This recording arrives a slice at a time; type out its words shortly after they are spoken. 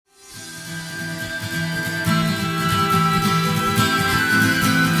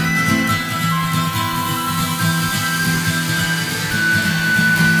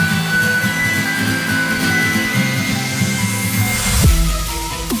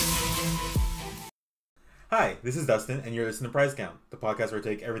Hi, this is Dustin, and you're listening to Prize Count, the podcast where I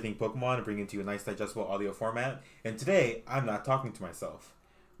take everything Pokemon and bring it to a nice, digestible audio format. And today, I'm not talking to myself.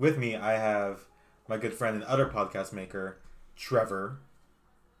 With me, I have my good friend and other podcast maker, Trevor.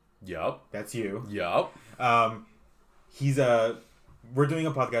 Yup. That's you. Yup. We're doing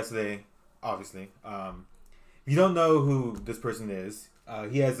a podcast today, obviously. If you don't know who this person is,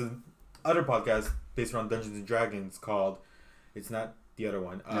 he has an other podcast based around Dungeons and Dragons called, it's not the other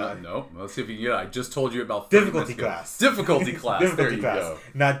one. No. Let's see if you can get it. I just told you about Difficulty Class. Difficulty Class. Difficulty there you Class. go.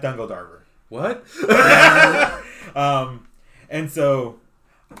 Not Dungodarver. What? And so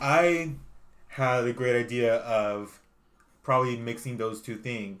I had a great idea of probably mixing those two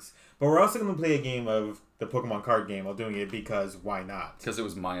things. But we're also going to play a game of the Pokemon card game while doing it because why not? Because it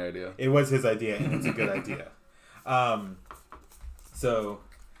was my idea. It was his idea and it's a good idea. So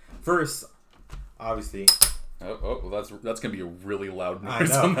first, obviously... Oh, well, that's going to be a really loud I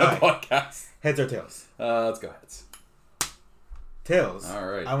noise know, on the right. podcast. Heads or tails? Let's go heads. Tails. All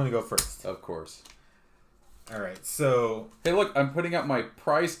right. I'm going to go first. Of course. All right, so... Hey, look, I'm putting out my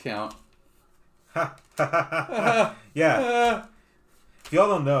prize count. Yeah. If y'all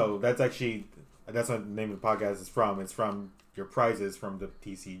don't know, that's what the name of the podcast is from. It's from your prizes from the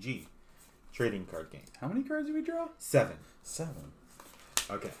TCG trading card game. How many cards did we draw? 7. 7.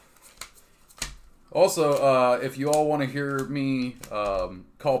 Okay. Also, if you all want to hear me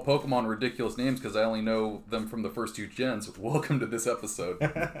call Pokemon ridiculous names because I only know them from the first 2 gens, welcome to this episode.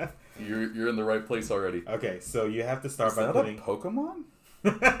 You're in the right place already. Okay, so you have to start Is by that putting... a Pokemon?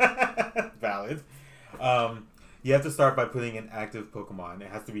 Valid. You have to start by putting an active Pokemon.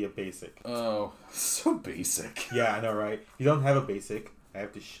 It has to be a basic. Oh, so basic. Yeah, I know, right? If you don't have a basic, I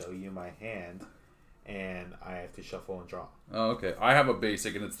have to show you my hand, and I have to shuffle and draw. Oh, okay. I have a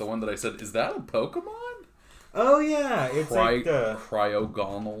basic, and it's the one that I said, is that a Pokemon? Oh, yeah. It's like the...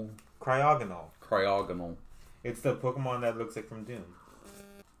 Cryogonal. Cryogonal. It's the Pokemon that looks like from Doom.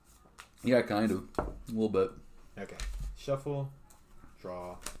 Yeah, kind of. A little bit. Okay. Shuffle,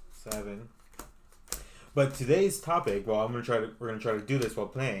 draw, 7. But today's topic, we're gonna try to do this while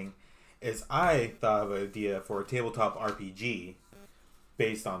playing, is I thought of an idea for a tabletop RPG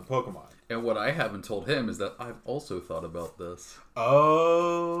based on Pokemon. And what I haven't told him is that I've also thought about this.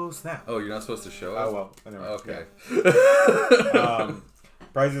 Oh, snap. Oh, you're not supposed to show it? Oh, well. Anyway, okay. Yeah.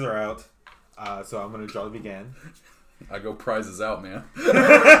 Prizes are out, so I'm going to draw them again. I go prizes out, man.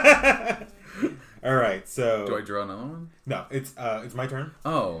 All right, so... Do I draw another one? No, it's my turn.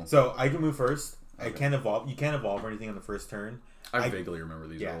 Oh. So I can move first. Okay. I can't evolve. You can't evolve or anything on the first turn. I vaguely remember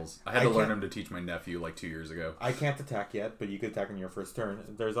these yeah. rules. I had to learn them to teach my nephew like 2 years ago. I can't attack yet, but you could attack on your first turn.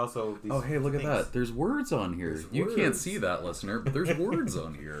 There's also these Oh, hey, look things. at that. There's words on here. There's You words. can't see that, listener, but there's words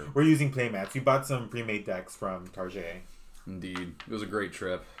on here. We're using playmats. We bought some pre-made decks from Target. Indeed. It was a great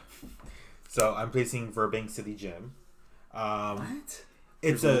trip. So I'm placing Verbank City Gym. What?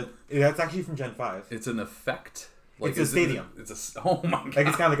 That's actually from Gen 5. It's an effect? It's a stadium. Oh my god. Like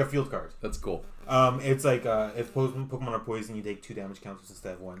it's kind of like a field card. That's cool. It's like if Pokemon are poison, you take 2 damage counters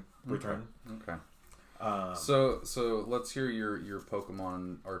instead of 1 per turn. Okay. So let's hear your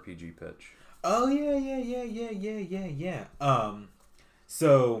Pokemon RPG pitch. Oh yeah.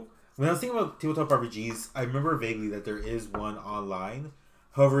 So when I was thinking about tabletop RPGs, I remember vaguely that there is one online.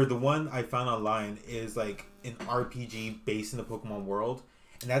 However, the one I found online is like an RPG based in the Pokemon world,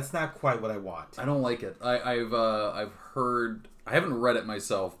 and that's not quite what I want. I don't like it. I've heard. I haven't read it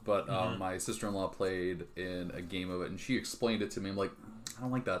myself, but my sister-in-law played in a game of it, and she explained it to me. I'm like, I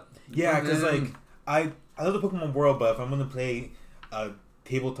don't like that. Yeah, because like I love the Pokemon world, but if I'm gonna play a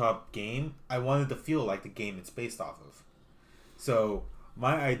tabletop game, I wanted to feel like the game it's based off of. So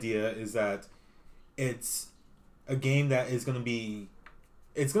my idea is that it's a game that is gonna be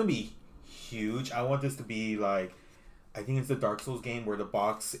huge. I want this to be like, I think it's the Dark Souls game where the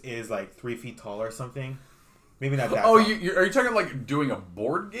box is like 3 feet tall or something. Maybe not that. Oh, tall. are you talking like doing a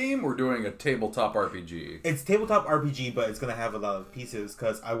board game or doing a tabletop RPG? It's tabletop RPG, but it's gonna have a lot of pieces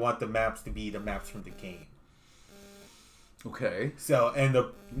because I want the maps to be the maps from the game. Okay. So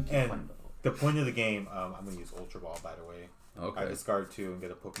the point of the game, I'm gonna use Ultra Ball, by the way. Okay. I discard 2 and get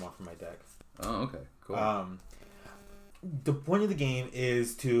a Pokemon from my deck. Oh, okay. Cool. The point of the game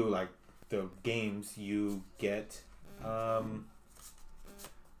is to, like the games, you get Eevee,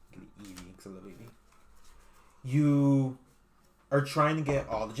 because I love Eevee. You are trying to get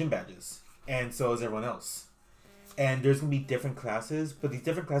all the gym badges, and so is everyone else. And there's gonna be different classes, but these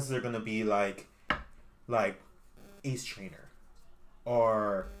different classes are gonna be like Ace Trainer,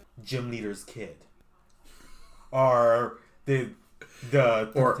 or Gym Leader's Kid, or the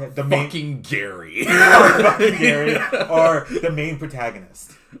the main fucking Gary. fucking Gary or the main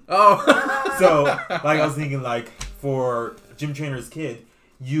protagonist. Oh, So like I was thinking, like for Gym Trainer's Kid,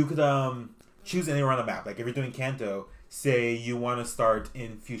 you could choose anywhere on the map. Like if you're doing Kanto, say you want to start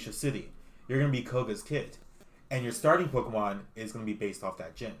in Fuchsia City, you're gonna be Koga's kid, and your starting Pokemon is gonna be based off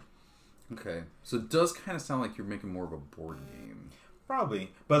that gym. okay. So it does kind of sound like you're making more of a board game.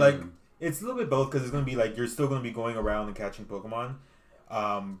 Probably, but like it's a little bit both because it's gonna be like you're still gonna be going around and catching Pokemon,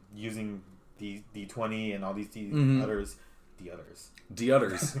 using the D20 and all these others. The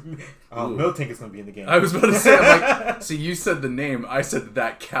others. Miltank is gonna be in the game. I was about to say, I'm like, so you said the name, I said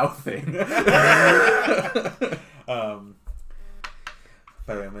that cow thing.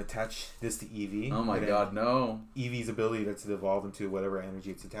 By the way, I'm gonna attach this to Eevee. Oh my god, no. Eevee's ability that's to evolve into whatever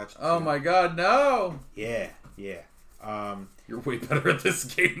energy it's attached to. Oh my god, no. Yeah. You're way better at this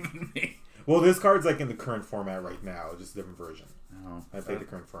game than me. Well, this card's like in the current format right now, just a different version. Oh, I played the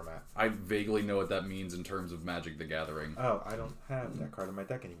current format. I vaguely know what that means in terms of Magic the Gathering. Oh, I don't have that card in my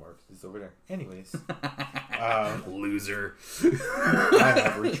deck anymore. It's over there. Anyways. Loser. I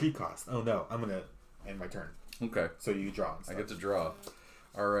have a retreat cost. Oh no, I'm gonna end my turn. Okay. So you draw. I get to draw.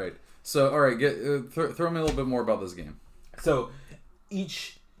 All right. So, all right, throw me a little bit more about this game. So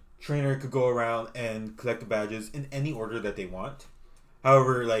each trainer could go around and collect the badges in any order that they want.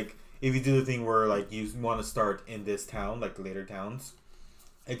 However, like if you do the thing where like you want to start in this town, like the later towns,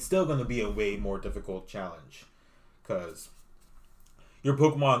 it's still going to be a way more difficult challenge because your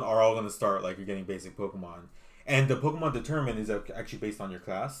Pokemon are all going to start like you're getting basic Pokemon, and the Pokemon determined is actually based on your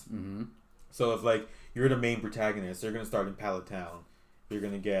class. Mm-hmm. So if like you're the main protagonist, you're going to start in Pallet Town. You're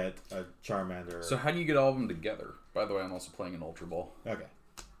going to get a Charmander. So how do you get all of them together? By the way, I'm also playing an Ultra Ball. Okay.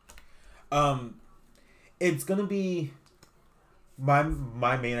 It's gonna be my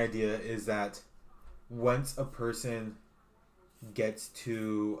main idea is that once a person gets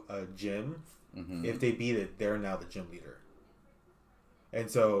to a gym, if they beat it, they're now the gym leader. And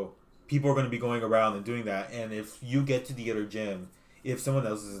so people are going to be going around and doing that. And if you get to the other gym, if someone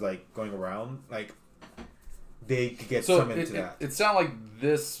else is like going around, like they could get some into that. It sounds like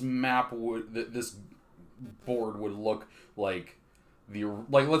this map this board would look like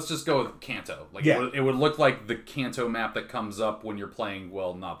let's just go with Kanto. Like it would look like the Kanto map that comes up when you're playing.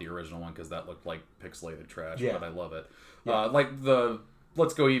 Well, not the original one because that looked like pixelated trash. But I love it. Yeah. Like the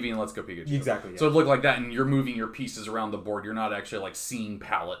Let's Go Eevee and Let's Go Pikachu. Exactly. Yeah. So it looked like that, and you're moving your pieces around the board. You're not actually like seeing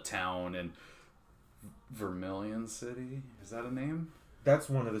Pallet Town and Vermilion City. Is that a name? That's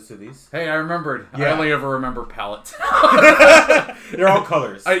one of the cities. Hey, I remembered. Yeah. I only ever remember Pallet Town. They're all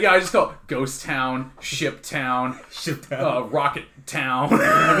colors. I just call it Ghost Town, Ship Town, Rocket Town.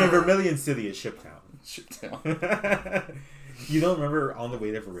 I mean, Vermilion City is Ship Town. Ship Town. You don't remember On the Way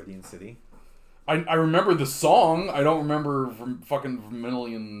to Viridian City? I remember the song. I don't remember fucking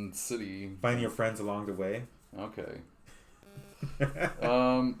Vermilion City. Find your friends along the way. Okay.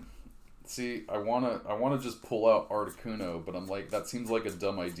 See, I wanna just pull out Articuno, but I'm like, that seems like a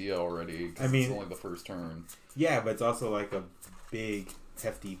dumb idea already. Because it's only the first turn. Yeah, but it's also like a big,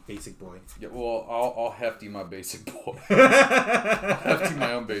 hefty basic boy. Yeah, well, I'll hefty my basic boy. I'll hefty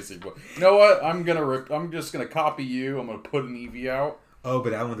my own basic boy. You know what? I'm just gonna copy you. I'm gonna put an Eevee out. Oh,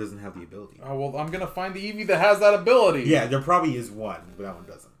 but that one doesn't have the ability. Oh well, I'm gonna find the Eevee that has that ability. Yeah, there probably is one, but that one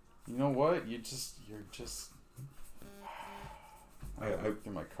doesn't. You know what? You're just. I look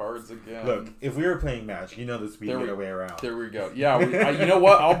through my cards again. Look, if we were playing Magic, you know this would be the other way around. There we go. Yeah, you know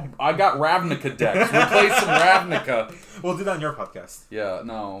what? I got Ravnica decks. We'll play some Ravnica. We'll do that on your podcast. Yeah,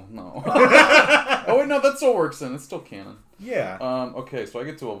 no. Oh wait, no, that still works then. It's still canon. Yeah. Okay, so I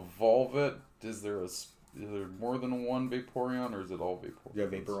get to evolve it. Is there more than one Vaporeon, or is it all Vaporeons? Yeah,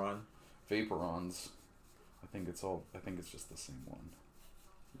 Vaporon. Vaporons. I think it's just the same one.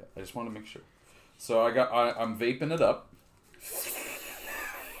 Yeah, I just want to make sure. So I'm vaping it up.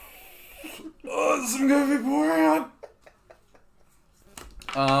 Oh, this is some good Vaporeon.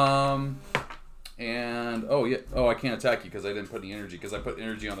 And I can't attack you because I didn't put any energy because I put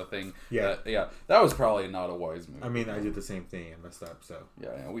energy on the thing. Yeah, that was probably not a wise move. I mean, I did the same thing and messed up. So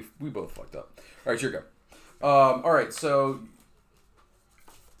yeah, we both fucked up. All right, here you go. All right, so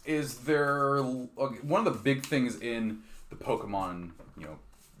is there one of the big things in the Pokemon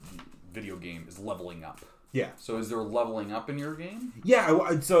video game is leveling up? Yeah. So is there leveling up in your game?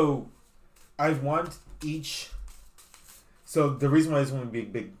 Yeah. So I want each. So the reason why this one would be a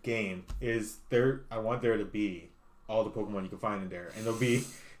big game is I want there to be all the Pokemon you can find in there, and there'll be.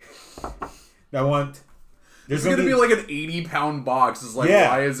 There's going to be like an 80-pound box. It's like,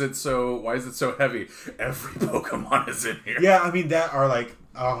 why is it so heavy? Every Pokemon is in here. Yeah, I mean that are like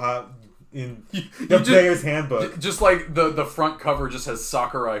I'll have in the player's handbook. Just like the front cover just has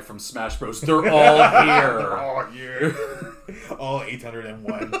Sakurai from Smash Bros. They're all here. They're all here. All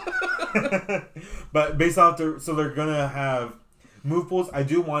 801. But based off so they're gonna have move pools. I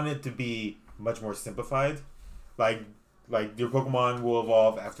do want it to be much more simplified. Like your Pokemon will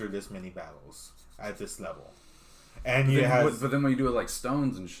evolve after this many battles at this level. And but then when you do it like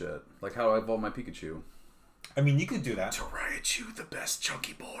stones and shit, like how do I evolve my Pikachu? I mean, you could do that. To Raichu, the best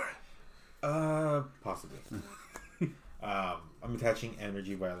chunky boy. Possibly. I'm attaching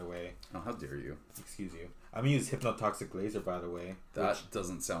energy, by the way. Oh, how dare you? Excuse you. I'm gonna use Hypnotoxic Laser, by the way. That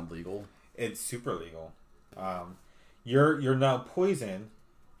doesn't sound legal. It's super legal. You're now poison,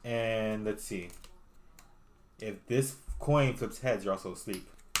 and let's see. If this coin flips heads, you're also asleep.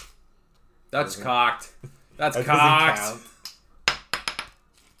 That's cocked. That's cocked.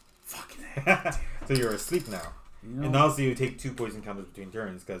 Fucking heck. So you're asleep now. And also you take 2 poison counters between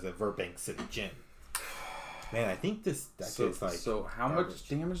turns because of Verbank City Gym. Man, I think this deck is like... So how much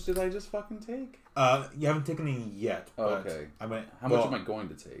damage did I just fucking take? You haven't taken any yet. But okay. How much am I going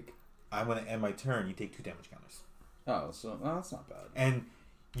to take? I'm going to end my turn. You take 2 damage counters. Oh, so that's not bad. And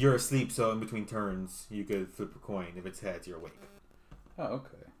you're asleep, so in between turns, you could flip a coin. If it's heads, you're awake. Oh,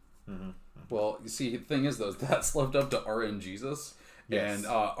 okay. Well, you see, the thing is, though, that's lived up to RN Jesus. Yes.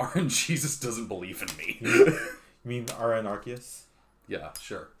 And RN Jesus doesn't believe in me. You mean RN Arceus? Yeah,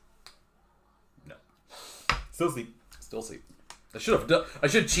 sure. No. Still sleep. Still sleep. I should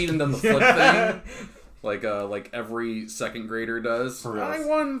have cheated and done the flip thing. Like every second grader does. I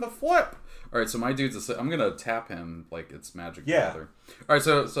won the flip. All right, so my dude's I'm going to tap him like it's Magic the Gathering. All right,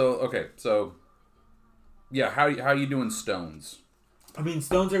 so yeah, how you doing stones? I mean,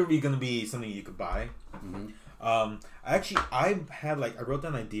 stones are going to be something you could buy. I wrote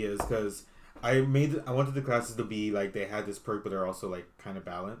down ideas because I wanted the classes to be like they had this perk, but they're also like kind of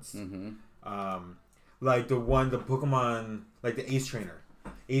balanced. Like the Pokemon, like the Ace Trainer.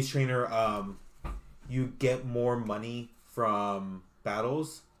 Ace Trainer, you get more money from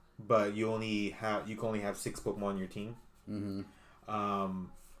battles, but you can only have 6 Pokemon on your team.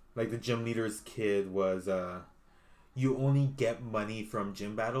 Like the Gym Leader's Kid was, you only get money from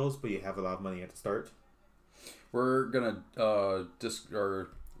gym battles, but you have a lot of money at the start. We're gonna to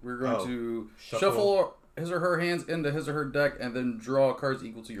shuffle his or her hands into his or her deck and then draw cards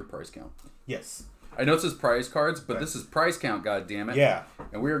equal to your prize count. Yes. I know it says prize cards, but this is prize count, goddammit. Yeah.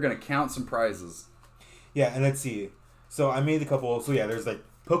 And we are gonna count some prizes. Yeah, and let's see. So I made a couple. So yeah, there's like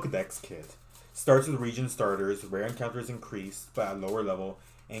Pokedex Kit. Starts with region starters, rare encounters increased but at lower level,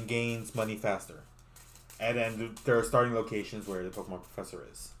 and gains money faster. And then there are starting locations where the Pokemon Professor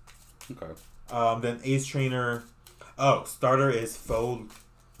is. Okay. Then Ace Trainer. Oh, starter is faux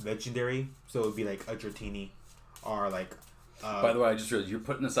legendary, so it would be like a Dratini, or like. By the way, I just realized you're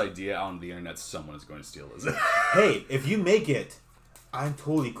putting this idea out on the internet. Someone is going to steal this. Hey, if you make it, I'm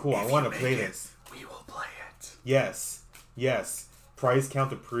totally cool. I want to play this. We will play it. Yes. Prize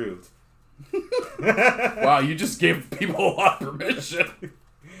count approved. Wow, you just gave people a lot of permission.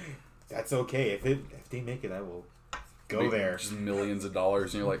 That's okay. If they make it, I will go there. Just millions of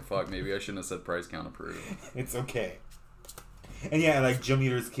dollars, and you're like, fuck, maybe I shouldn't have said prize count approved. It's okay. And yeah, like Gym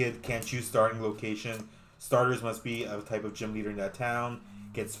Leader's Kid can't choose starting location. Starters must be a type of gym leader in that town.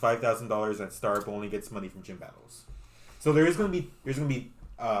 Gets $5,000 at start, but only gets money from gym battles. So there's gonna be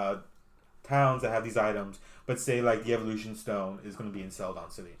towns that have these items, but say like the Evolution Stone is gonna be in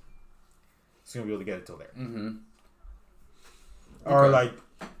Celadon City. It's gonna be able to get it till there. Or like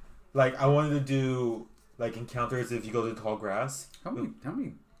I wanted to do like encounters if you go to Tall Grass. How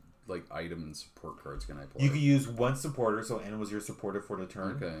many like item and support cards can I play? You could use one supporter, so N was your supporter for the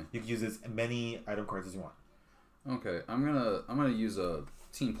turn. Okay. You can use as many item cards as you want. Okay, I'm gonna use a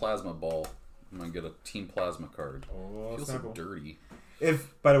Team Plasma ball. I'm gonna get a Team Plasma card. Oh, feels so dirty.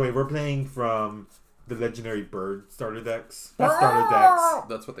 By the way, we're playing from the legendary bird starter decks. Not starter decks.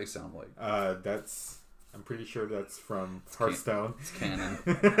 That's what they sound like. I'm pretty sure that's from Hearthstone. It's canon.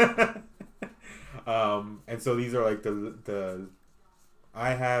 And so these are like the.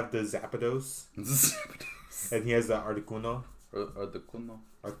 I have the Zapdos. And he has the Articuno. Articuno.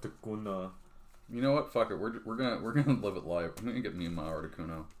 You know what? Fuck it. We're gonna live it live. I'm gonna get me and my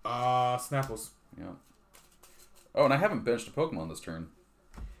Articuno. Snapples. Yeah. Oh, and I haven't benched a Pokemon this turn.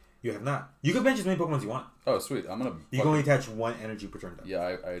 You have not. You can bench as many Pokemon as you want. Oh, sweet. You can only attach 1 energy per turn. Though.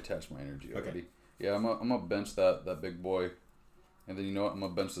 Yeah, I attached my energy already. Okay. Yeah, I'm gonna bench that big boy, and then you know what? I'm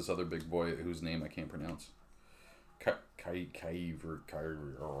gonna bench this other big boy whose name I can't pronounce.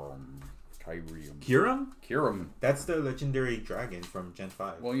 Kyurem. That's the legendary dragon from Gen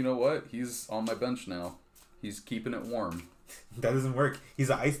 5. Well, you know what? He's on my bench now. He's keeping it warm. That doesn't work. He's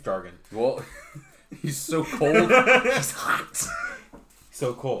an ice dragon. Well, he's so cold. He's hot.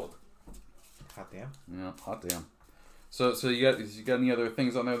 So cold. Hot damn. Yeah, hot damn. So you got any other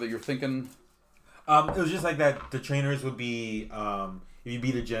things on there that you're thinking? It was just like that. The trainers would be if you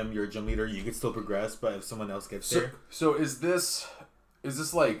beat a gym, you're a gym leader. You could still progress, but if someone else gets there, so is this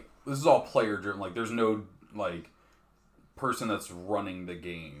like this is all player driven? Like there's no like person that's running the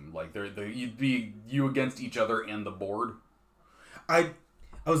game. Like you'd be you against each other and the board. I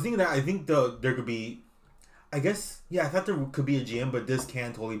was thinking that I think there could be. I guess I thought there could be a GM, but this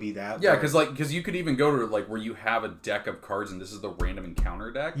can totally be that. Yeah, because you could even go to like where you have a deck of cards and this is the random encounter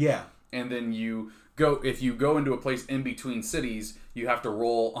deck. Yeah. And then if you go into a place in between cities, you have to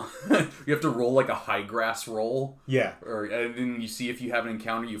roll you have to roll like a high grass roll. Yeah. And then you see if you have an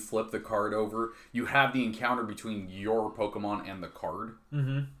encounter, you flip the card over. You have the encounter between your Pokemon and the card.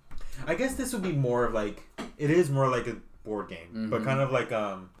 Mm-hmm. I guess this would be more of like it is more like a board game, but kind of like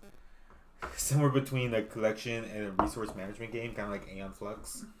somewhere between a collection and a resource management game, kind of like Aeon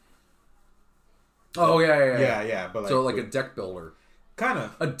Flux. Oh yeah. Yeah, but like, so like a deck builder. Kind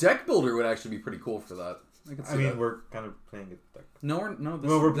of. A deck builder would actually be pretty cool for that. I mean, we're kind of playing a deck.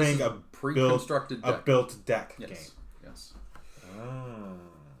 We're playing a pre-constructed deck. A built deck game. Yes. Oh.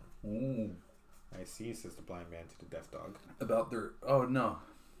 Ooh. I see, says the blind man to the deaf dog. About their... Oh, no.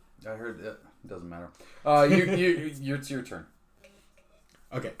 I heard it. It doesn't matter. It's your turn.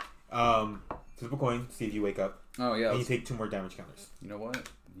 Okay. Flip a coin, see if you wake up. Oh, yeah. And you take 2 more damage counters. You know what?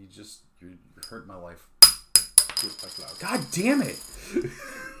 You're hurting my life. Loud. God damn it!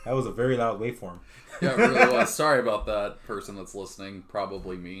 That was a very loud waveform. Yeah, it really was. Sorry about that person that's listening.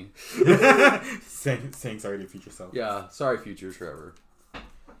 Probably me. saying sorry to future self. Yeah, sorry, future Trevor.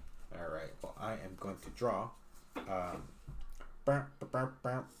 Alright, well, I am going to draw.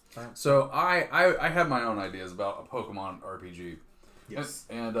 So, I have my own ideas about a Pokemon RPG. Yes.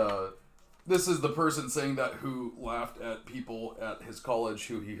 And this is the person saying that who laughed at people at his college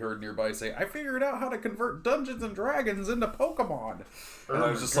who he heard nearby say, I figured out how to convert Dungeons and Dragons into Pokemon. And I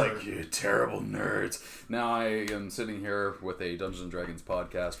was just like, you terrible nerds. Now I am sitting here with a Dungeons and Dragons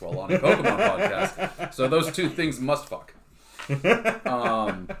podcast while on a Pokemon podcast. So those two things must fuck.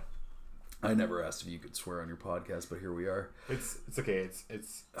 I never asked if you could swear on your podcast, but here we are. It's okay.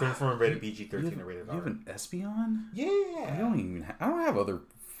 It's turned from a rated PG-13 to rated R. You have an Espeon? Yeah. I don't have other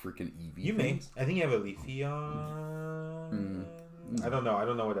freaking EV. You things. may. I think you have a Leafeon. I don't know. I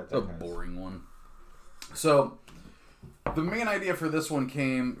don't know what that's. A boring one. So, the main idea for this one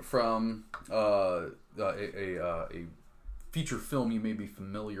came from a feature film you may be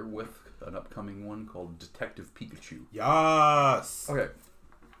familiar with, an upcoming one called Detective Pikachu. Yes. Okay.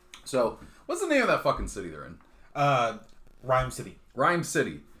 So, what's the name of that fucking city they're in? Rhyme City. Rhyme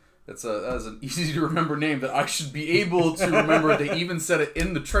City. That's an easy to remember name that I should be able to remember. They even said it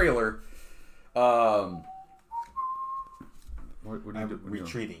in the trailer. What do you do?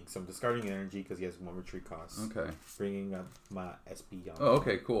 Retreating. So I'm discarding energy because he has 1 retreat cost. Okay. Bringing up my Espeon. Oh,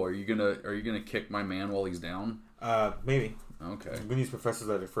 okay, cool. Are you gonna kick my man while he's down? Maybe. Okay. I'm gonna use Professor's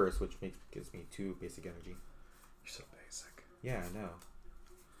Letter first, which gives me 2 basic energy. You're so basic. Yeah, I know.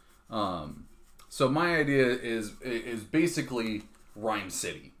 So my idea is basically Rhyme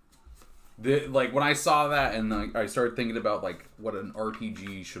City. Like when I saw that and I started thinking about like what an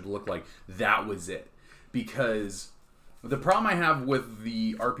RPG should look like, that was it. Because the problem I have with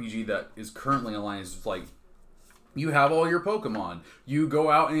the RPG that is currently online is like you have all your Pokemon, you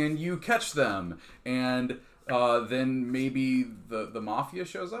go out and you catch them, and then maybe the Mafia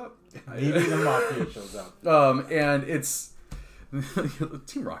shows up. Maybe the Mafia shows up. And it's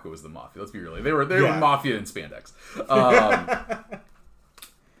Team Rocket was the Mafia. Let's be real. They were Mafia in spandex.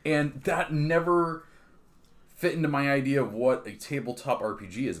 And that never fit into my idea of what a tabletop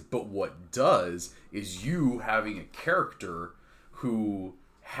RPG is. But what does is you having a character who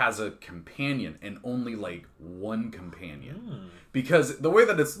has a companion and only like 1 companion. Because the way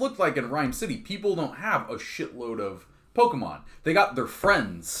that it's looked like in Rhyme City, people don't have a shitload of Pokemon. They got their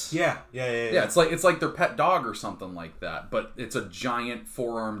friends. Yeah. It's like their pet dog or something like that. But it's a giant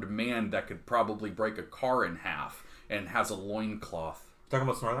 4-armed man that could probably break a car in half and has a loincloth. Talking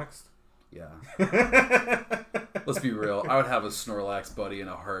about Snorlax? Yeah. Let's be real. I would have a Snorlax buddy in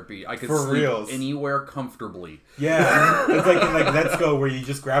a heartbeat. I could For sleep reals. anywhere comfortably. Yeah. It's like Let's Go, where you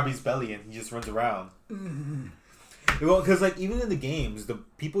just grab his belly and he just runs around. Well, because like even in the games, the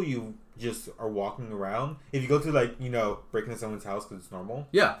people you just are walking around. If you go to like break into someone's house because it's normal.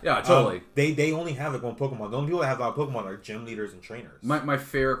 Yeah, totally. They only have like one Pokemon. The only people that have a lot of Pokemon are gym leaders and trainers. My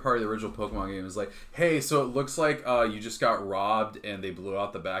favorite part of the original Pokemon game is like, hey, so it looks like you just got robbed and they blew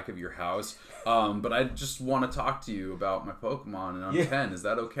out the back of your house. But I just want to talk to you about my Pokemon and I'm 10. Is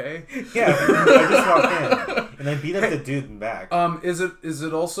that okay? Yeah, I just walked in and I beat up the dude in back. Is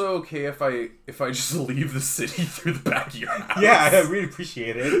it also okay if I just leave the city through the back of your house? Yeah, I really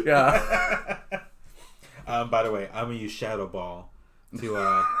appreciate it. Yeah. By the way, I'm gonna use Shadow Ball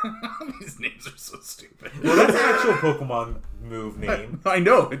to These names are so stupid. Well, that's an actual Pokemon move name. I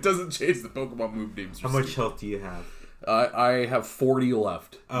know, it doesn't change the Pokemon move names. How much health do you have? I have 40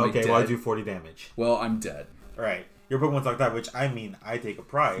 left. Okay, well I do 40 damage. Well, I'm dead. Alright. Your Pokemon's like that, which I mean I take a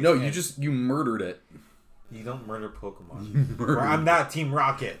pride. No, you murdered it. You don't murder Pokemon. I'm not Team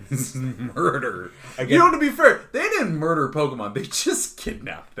Rocket. Murder. To be fair, they didn't murder Pokemon. They just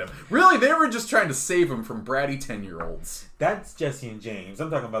kidnapped them. Really, they were just trying to save them from bratty 10-year-olds. That's Jesse and James. I'm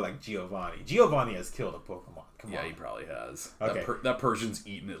talking about like Giovanni. Giovanni has killed a Pokemon. Come on. Yeah, he probably has. Okay. That Persian's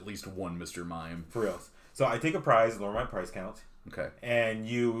eaten at least one Mr. Mime. For real. So I take a prize, lower my prize count. Okay. And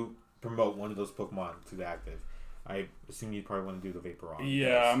you promote one of those Pokemon to the active. I assume you probably want to do the Vaporeon.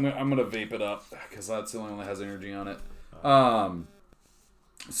 Yeah, I'm gonna vape it up because that's the only one that has energy on it.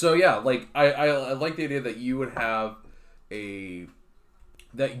 So yeah, like I like the idea that you would have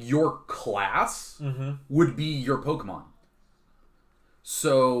that your class would be your Pokemon.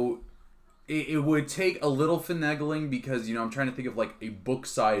 So it would take a little finagling because I'm trying to think of like a book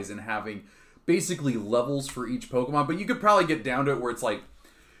size and having basically levels for each Pokemon, but you could probably get down to it where it's like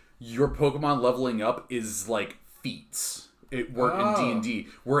your Pokemon leveling up is like feats. It work in D&D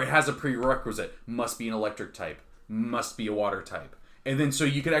where it has a prerequisite, must be an electric type, must be a water type, and then so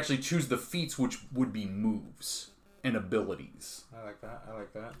you could actually choose the feats, which would be moves and abilities. I like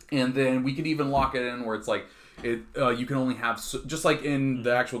that. And then we could even lock it in where it's like you can only have just like in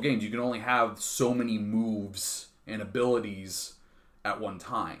the actual games, you can only have so many moves and abilities at one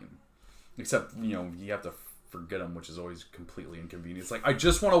time. Except you have to forget them, which is always completely inconvenient. It's like, I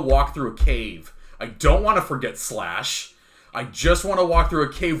just want to walk through a cave. I don't want to forget Slash. I just want to walk through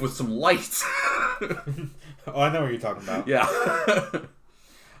a cave with some light. Oh, I know what you're talking about. Yeah.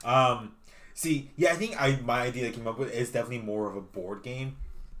 I think my idea that I came up with is definitely more of a board game.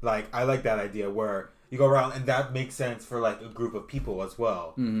 Like, I like that idea where you go around, and that makes sense for like a group of people as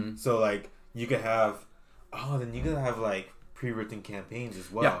well. Mm-hmm. So like you could have, like pre-written campaigns as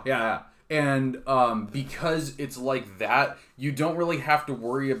well. Yeah. And because it's like that, you don't really have to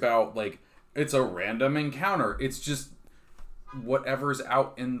worry about, like, it's a random encounter. It's just whatever's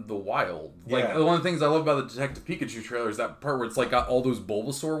out in the wild. Like, one of the things I love about the Detective Pikachu trailer is that part where it's, like, got all those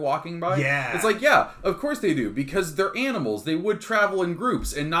Bulbasaur walking by. Yeah. It's like, yeah, of course they do, because they're animals. They would travel in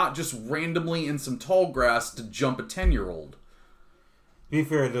groups and not just randomly in some tall grass to jump a 10-year-old. To be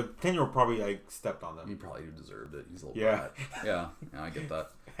fair, the 10-year-old probably, like, stepped on them. He probably deserved it. He's a little brat. Yeah, I get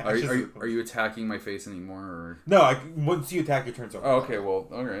that. Are you attacking my face anymore? Or? No, once you attack, your turn's over. Oh, okay, well,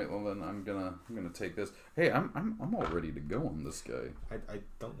 all right. Well, then I'm gonna take this. Hey, I'm all ready to go on this guy. I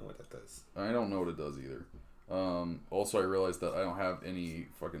don't know what that does. I don't know what it does either. Also, I realized that I don't have any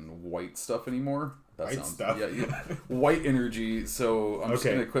fucking white stuff anymore. Stuff? Yeah, white energy. So I'm just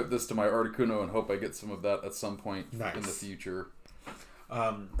gonna equip this to my Articuno and hope I get some of that at some point in the future.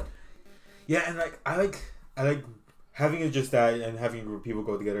 Yeah, and like I like having it just that and having a group of people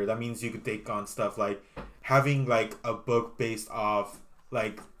go together. That means you could take on stuff like having like a book based off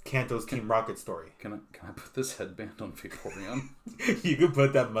like Kanto's Team Rocket story. Can I put this headband on Vaporeon? You could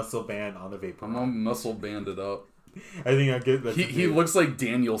put that muscle band on the Vaporeon. I'm gonna muscle band it up. I think I get that. He looks like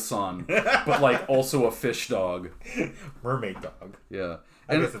Daniel-san, but like also a fish dog. Mermaid dog. Yeah.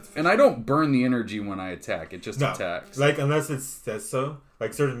 And I don't burn the energy when I attack. It just attacks. Like, unless it says so.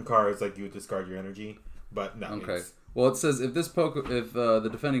 Like, certain cards, like, you would discard your energy. But no. Okay. Well, it says if the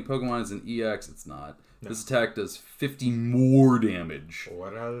defending Pokemon is an EX, it's not. No. This attack does 50 more damage.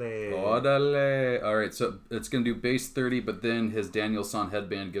 Orale. Alright, so it's going to do base 30, but then his Daniel-san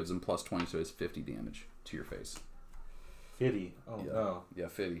headband gives him plus 20, so it's 50 damage to your face. 50? Oh, yeah. no. Yeah,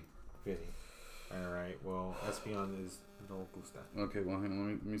 50. Alright, well, Espeon is no boost that. Okay, well, hang on,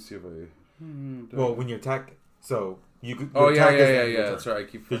 let me see if I... Well, when you attack... So, you could... Oh, yeah. That's right, I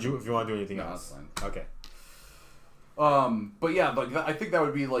keep... If you want to do anything else. That's fine. Okay. But yeah, like I think that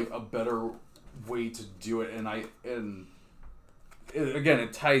would be like a better way to do it, and again,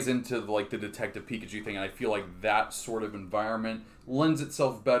 it ties into like the Detective Pikachu thing, and I feel like that sort of environment lends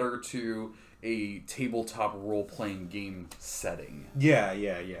itself better to a tabletop role-playing game setting. Yeah,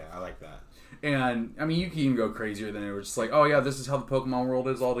 I like that. And I mean, you can even go crazier than it. We're just like, oh yeah, this is how the Pokemon world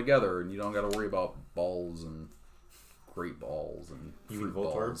is altogether, and you don't got to worry about balls and great balls and fruit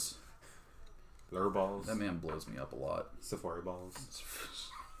balls. Lure balls. That man blows me up a lot. Safari balls.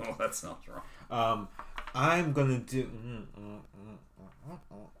 Oh, that sounds wrong. I'm gonna do.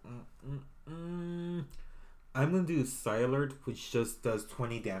 I'm gonna do Psylord, which just does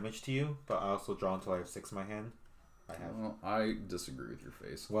 20 damage to you, but I also draw until I have 6 in my hand. Well, I disagree with your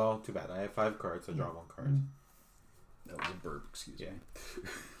face. Well, too bad. I have 5 cards. I draw 1 card. That was a burp. Excuse me.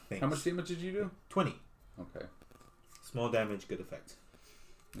 Thanks. How much damage did you do? 20. Okay. Small damage, good effect.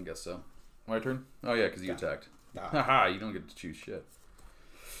 I guess so. My turn? Oh yeah, because you attacked. Nah. Haha, you don't get to choose shit.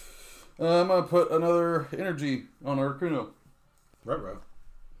 I'm gonna put another energy on Articuno. Ruh-roh.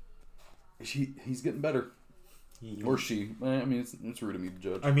 He's getting better. Or she. I mean, it's rude of me to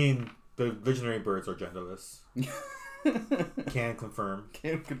judge. I mean, the legendary birds are genderless. Can confirm.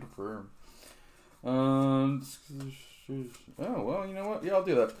 Can confirm. Oh well, you know what? Yeah, I'll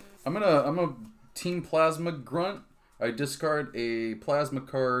do that. I'm gonna Team Plasma Grunt. I discard a Plasma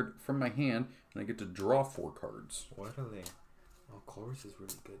card from my hand, and I get to draw 4 cards. What are they? Oh, Chorus is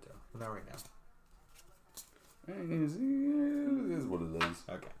really good though. Well, not right now. It is what it is.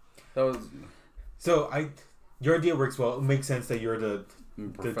 Okay. That was. So your idea works well. It makes sense that you're the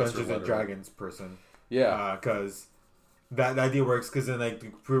Dungeons and Dragons person. Yeah. Because that idea works. Because then like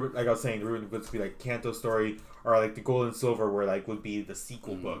I was saying, the Ruin would be like Kanto story, or like the Gold and Silver, where like would be the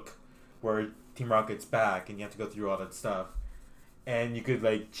sequel book, where Team Rocket's back and you have to go through all that stuff, and you could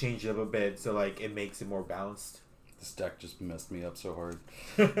like change it up a bit so like it makes it more balanced. This deck just messed me up so hard.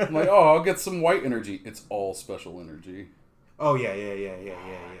 I'm like, oh, I'll get some white energy. It's all special energy. Oh yeah.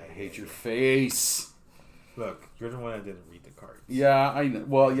 I hate your face. Look, you're the one that didn't read the cards. Yeah, I know.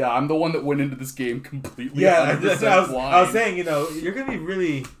 Well, yeah, I'm the one that went into this game completely. Yeah, I was saying, you're gonna be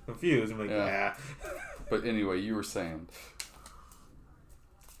really confused. I'm like, yeah. But anyway, you were saying.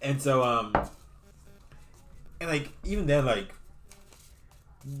 And so, and like even then, like,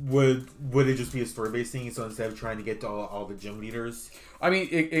 would it just be a story based thing? So instead of trying to get to all the gym leaders, I mean,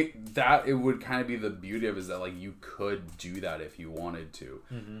 it would kind of be the beauty of it is that like you could do that if you wanted to.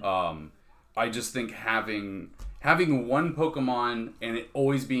 Mm-hmm. I just think having one Pokemon and it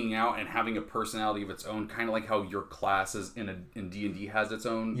always being out and having a personality of its own, kind of like how your class is in D&D has its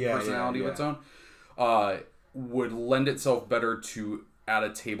own personality of its own, would lend itself better to at a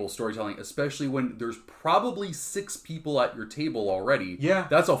table storytelling, especially when there's probably 6 people at your table already. Yeah,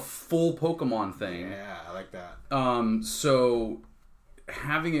 that's a full Pokemon thing. Yeah, I like that. So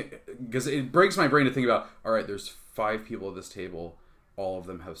having it, because it breaks my brain to think about, all right, there's 5 people at this table. All of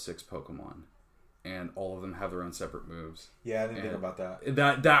them have 6 Pokemon, and all of them have their own separate moves. Yeah, I didn't think about that.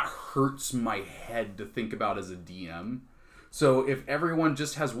 That hurts my head to think about as a DM. So if everyone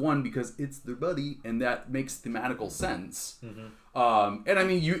just has one because it's their buddy, and that makes thematical sense. Mm-hmm. And I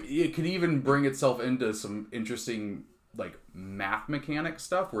mean, it could even bring itself into some interesting like math mechanic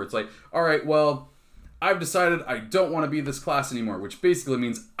stuff where it's like, all right, well, I've decided I don't want to be this class anymore, which basically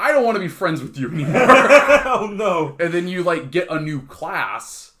means I don't want to be friends with you anymore. Oh no. And then you like get a new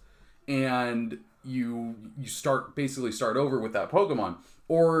class and you start over with that Pokemon.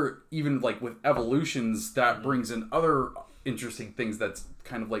 Or even like with evolutions, that brings in other interesting things that's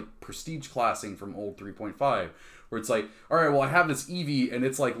kind of like prestige classing from old 3.5, where it's like, all right, well, I have this Eevee and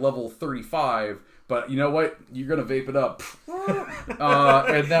it's like level 35, but you know what? You're gonna vape it up,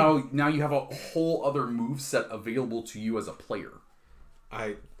 and now you have a whole other move set available to you as a player.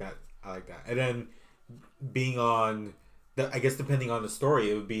 I like that. And then being on, I guess depending on the story,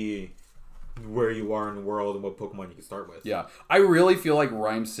 it would be where you are in the world and what Pokemon you can start with. Yeah, I really feel like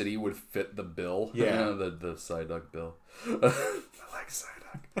Rhyme City would fit the bill. Yeah, the Psyduck bill. I like Psyduck.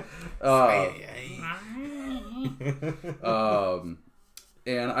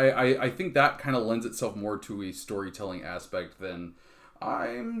 And I think that kind of lends itself more to a storytelling aspect than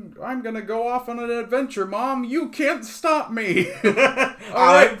I'm gonna go off on an adventure, Mom. You can't stop me.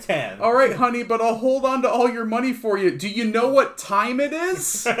 I'm 10. All right, honey, but I'll hold on to all your money for you. Do you know what time it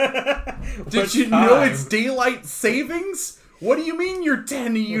is? Did you know it's daylight savings? What do you mean you're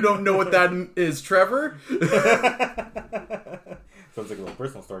 10 and you don't know what that is, Trevor? Sounds like a little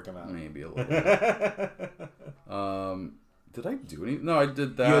personal story come out. Maybe a little bit. Did I do anything? No, I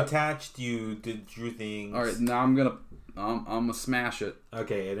did that. You attached, you drew things. All right, now I'm gonna smash it.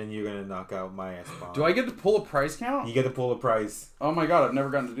 Okay, and then you're gonna knock out my Espon. Do I get to pull a price count? You get to pull a price. Oh my god, I've never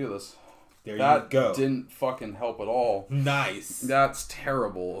gotten to do this. There you go. That didn't fucking help at all. Nice. That's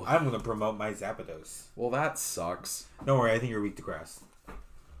terrible. I'm gonna promote my Zapdos. Well, that sucks. Don't worry, I think you're weak to grass.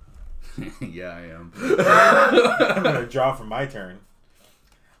 Yeah, I am. I'm gonna draw for my turn.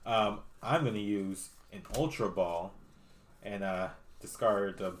 I'm gonna use an Ultra Ball and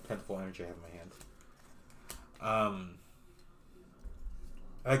discard the plentiful energy I have in my hand.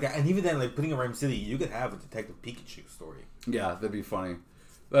 Like, and even then, like putting a Rhyme City, you could have a Detective Pikachu story. Yeah, that'd be funny.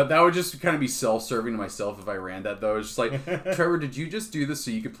 That would just kind of be self-serving to myself if I ran that, though. It's just like, Trevor, did you just do this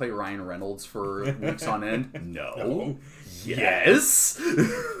so you could play Ryan Reynolds for weeks on end? No. Yes.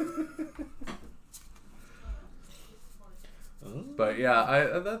 But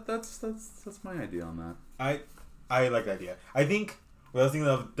yeah, that's my idea on that. I like the idea. I think what I was thinking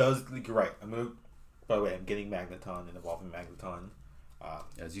of does. Like, you're right. By the way, I'm getting Magneton and evolving Magneton.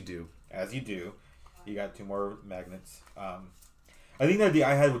 As you do. As you do. You got 2 more magnets. I think the idea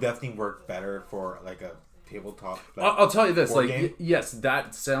I had would definitely work better for like a tabletop. Like, I'll tell you this, like, yes,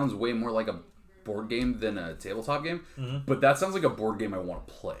 that sounds way more like a board game than a tabletop game, but that sounds like a board game I want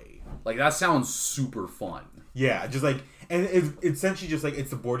to play. Like, that sounds super fun. Yeah, just like, and it's essentially just like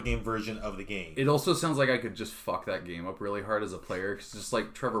it's the board game version of the game. It also sounds like I could just fuck that game up really hard as a player. It's just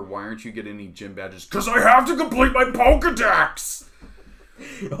like, Trevor, why aren't you getting any gym badges? Because I have to complete my Pokedex!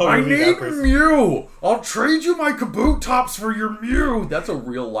 I need Mew! I'll trade you my Kabutops for your Mew! That's a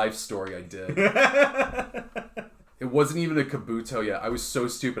real life story I did. It wasn't even a Kabuto yet. I was so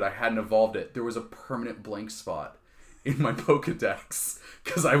stupid I hadn't evolved it. There was a permanent blank spot in my Pokedex.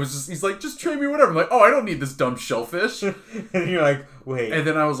 Because I was just, he's like, just trade me whatever. I'm like, oh, I don't need this dumb shellfish. And you're like, wait. And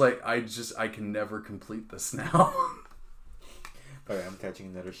then I was like, I can never complete this now. Okay, I'm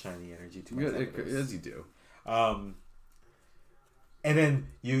attaching another shiny energy to my as you do. And then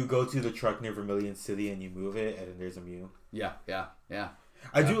you go to the truck near Vermilion City and you move it, and then there's a Mew. Yeah.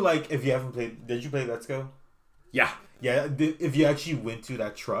 I do like, if you haven't played, did you play Let's Go? Yeah. Yeah, if you actually went to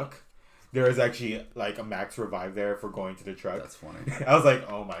that truck, there is actually like a max revive there for going to the truck. That's funny. I was like,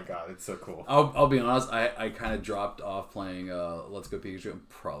 oh my god, it's so cool. I'll be honest, I kind of dropped off playing Let's Go Pikachu. I'm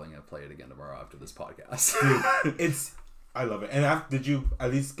probably going to play it again tomorrow after this podcast. Dude, I love it. And did you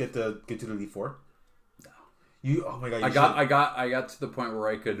at least get to the Elite Four? Oh my god! I got to the point where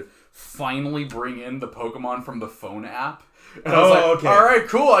I could finally bring in the Pokemon from the phone app, and I was like, okay. All right,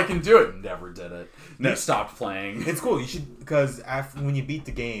 cool, I can do it. Never did it. Stopped playing. It's cool. You should, because when you beat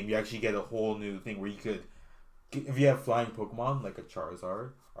the game, you actually get a whole new thing where you could, if you have flying Pokemon like a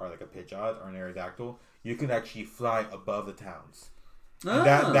Charizard or like a Pidgeot or an Aerodactyl, you can actually fly above the towns. And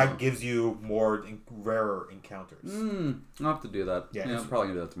that gives you more rarer encounters. I'll have to do that. Yeah, I'm probably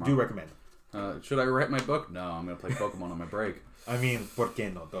gonna do that tomorrow. Do recommend. Should I write my book? No, I'm going to play Pokemon on my break. I mean, ¿por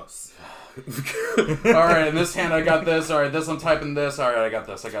qué no dos? Alright, in this hand I got this. Alright, this I'm typing this. Alright, I got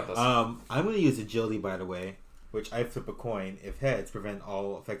this. I'm going to use Agility, by the way, which I flip a coin. If heads, prevent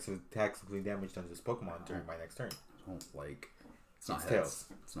all effective attacks including damage done to this Pokemon during my next turn. It's not heads. Tails.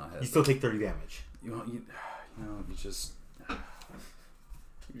 It's not heads. You still take 30 damage. You're just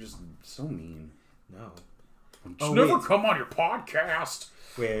so mean. No. Never come on your podcast.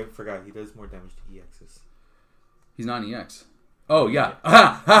 Wait, I forgot. He does more damage to EXs. He's not an EX. Oh, yeah.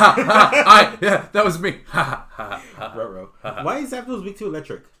 Yeah, that was me. Ruh-roh. Why is Zapdos weak to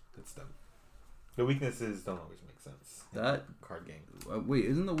electric? That's dumb. The weaknesses don't always make sense. That card game. Wait,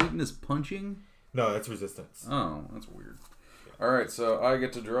 isn't the weakness punching? No, that's resistance. Oh, that's weird. Yeah. Alright, so I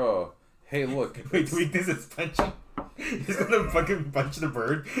get to draw. Hey, look. Wait, the weakness is punching? He's gonna fucking punch the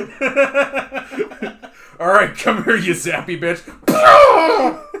bird? Alright, come here, you zappy bitch.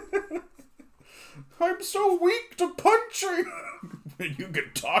 I'm so weak to punching. You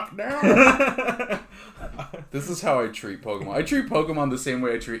can talk now. This is how I treat Pokemon. I treat Pokemon the same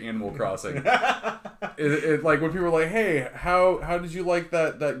way I treat Animal Crossing. Like when people are like, "Hey, how did you like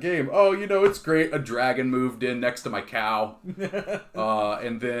that game?" Oh, it's great. A dragon moved in next to my cow,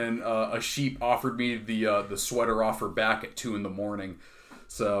 and then a sheep offered me the sweater off her back at 2 a.m.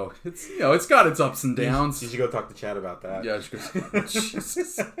 So it's it's got its ups and downs. You should go talk to Chad about that. Yeah,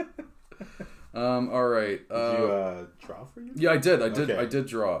 Jesus. All right. Did you draw for you? Yeah, I did. Okay. I did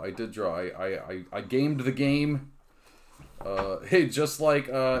draw. I gamed the game. Hey, just like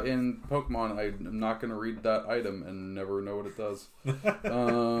in Pokemon, I'm not gonna read that item and never know what it does.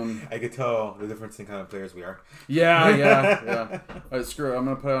 I could tell the difference in kind of players we are. Yeah. All right, screw it. I'm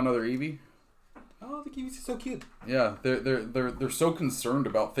gonna put out another Eevee. Oh, the Eevees are so cute. Yeah, they're so concerned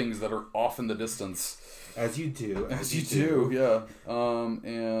about things that are off in the distance. As you do. As you do, yeah.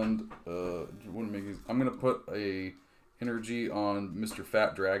 And I'm gonna put a energy on Mr.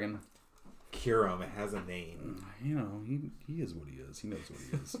 Fat Dragon. Kyurem, it has a name. He is what he is. He knows what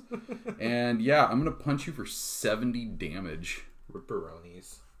he is. And yeah, I'm gonna punch you for 70 damage.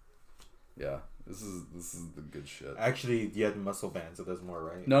 Ripperonis. Yeah. This is the good shit. Actually, you had muscle band, so there's more,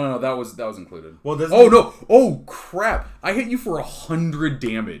 right? No, that was included. Well, no! Oh crap! I hit you for 100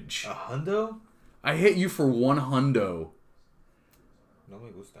 damage. A hundo? I hit you for 1 hundo. No,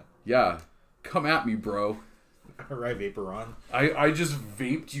 wait, what's that? Yeah, come at me, bro. All right, Vaporon. I just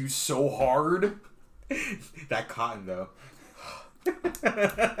vaped you so hard. That cotton, though.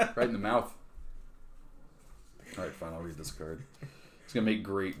 Right in the mouth. All right, fine. I'll read this card. It's gonna make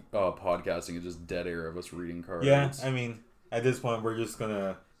great podcasting and just dead air of us reading cards. Yeah, I mean, at this point, we're just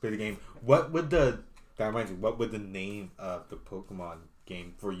gonna play the game. What would the name of the Pokemon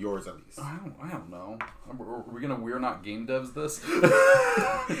game for yours at least? I don't know. Are we gonna We're Not Game Devs this?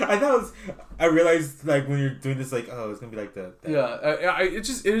 I realized like when you're doing this, like, oh, it's gonna be like the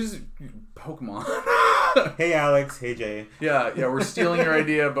it is Pokemon. Hey Alex, hey Jay. Yeah, we're stealing your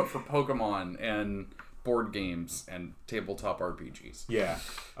idea, but for Pokemon and board games and tabletop RPGs. Yeah,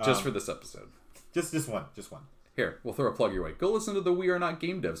 just for this episode. Just one. Here, we'll throw a plug your way. Go listen to the We Are Not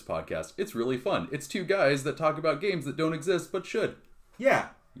Game Devs podcast. It's really fun. It's two guys that talk about games that don't exist but should. Yeah.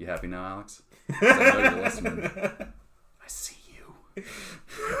 You happy now, Alex? I know you're listening. I see you.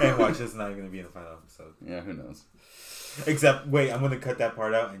 And watch, this is not going to be in the final episode. Yeah, who knows? Except, wait, I'm going to cut that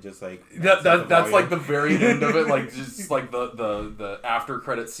part out and just like... That's like the very end of it, like just like the after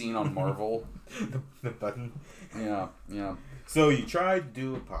credit scene on Marvel. the button. Yeah. So you tried to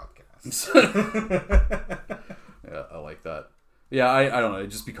do a podcast. Yeah, I like that. Yeah, I don't know.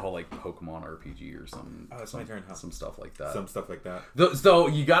 It'd just be called like Pokemon RPG or something. Oh, it's my turn, huh? Some stuff like that. Some stuff like that. So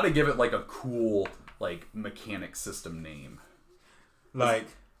you got to give it like a cool like mechanic system name. Like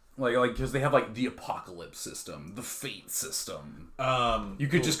because they have like the Apocalypse system, the Fate system. You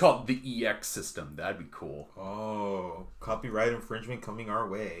could just call it the EX system. That'd be cool. Oh, copyright infringement coming our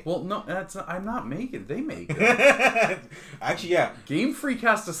way. Well, no, I'm not making. They make it. Actually, yeah. Game Freak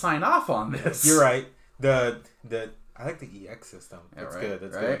has to sign off on this. You're right. I like the EX system. That's right, good.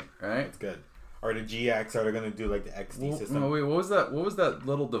 That's right, good. Right. That's good. Or the GX, are they going to do like the XD system? No, wait, what was that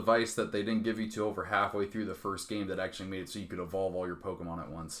little device that they didn't give you to over halfway through the first game that actually made it so you could evolve all your Pokemon at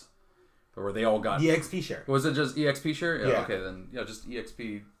once? Or they all got... The XP share. Was it just EXP share? Yeah. Okay, then, yeah, just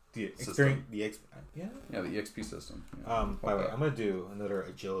EXP the system. The XP, yeah? Yeah, the EXP system. Yeah. By the way, I'm going to do another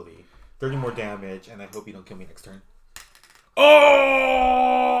agility. 30 more damage, and I hope you don't kill me next turn.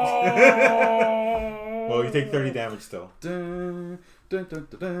 Oh! Well, you take 30 damage still.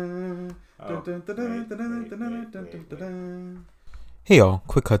 Hey y'all,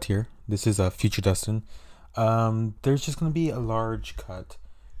 quick cut here. This is Future Dustin. There's just going to be a large cut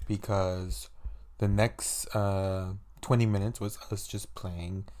because the next 20 minutes was us just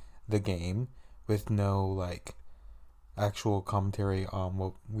playing the game with no like actual commentary on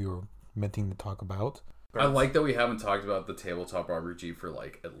what we were meaning to talk about. I like that we haven't talked about the tabletop RPG for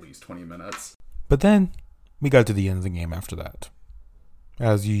like at least 20 minutes. But then we got to the end of the game after that.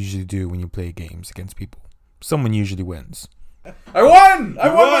 As you usually do when you play games against people. Someone usually wins. I won!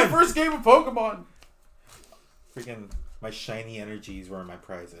 I won my first game of Pokemon! Freaking my shiny energies were my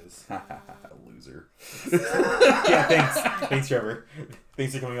prizes. Loser. Yeah, thanks. Thanks, Trevor.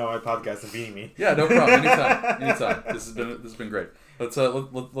 Thanks for coming on my podcast and beating me. Yeah, no problem. Anytime. This has been great. Let's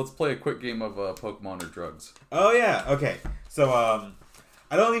play a quick game of Pokemon or drugs. Oh yeah, okay. So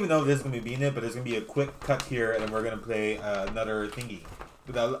I don't even know if this is gonna be beating it, but there's gonna be a quick cut here, and then we're gonna play another thingy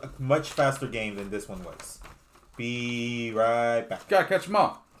with a much faster game than this one was. Be right back. Gotta catch them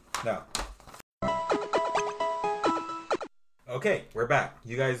all. No. Okay, we're back.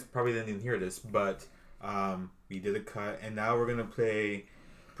 You guys probably didn't even hear this, but we did a cut, and now we're gonna play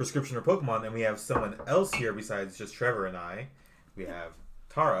Prescription or Pokemon, and we have someone else here besides just Trevor and I. We have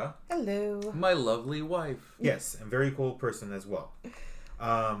Tara. Hello. My lovely wife. Yes, and very cool person as well.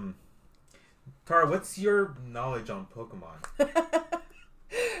 Tara, what's your knowledge on Pokemon?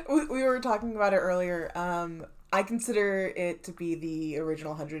 We were talking about it earlier. I consider it to be the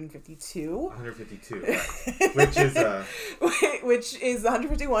original 152. 152, which is which is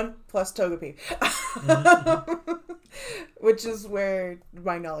 151 plus Togepi. Which is where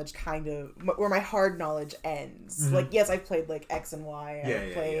my knowledge where my hard knowledge ends. Mm-hmm. Like, yes, I've played like X and Y.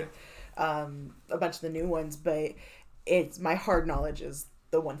 I've played a bunch of the new ones, but my hard knowledge is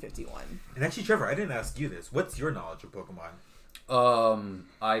the 151. And actually, Trevor, I didn't ask you this. What's your knowledge of Pokemon?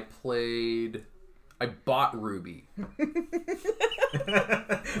 I bought Ruby.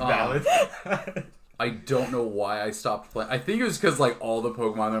 Valid. I don't know why I stopped playing. I think it was because like all the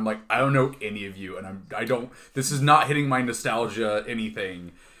Pokemon, I'm like, I don't know any of you, and this is not hitting my nostalgia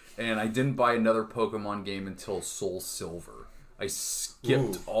anything. And I didn't buy another Pokemon game until Soul Silver. I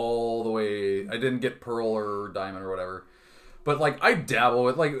skipped all the way. I didn't get Pearl or Diamond or whatever. But like I dabble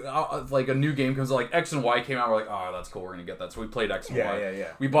with like a new game comes out, like X and Y came out. We're like, oh, that's cool. We're gonna get that. So we played X and Y.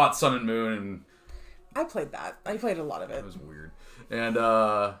 Yeah. We bought Sun and Moon, and I played that. I played a lot of it. it was weird. And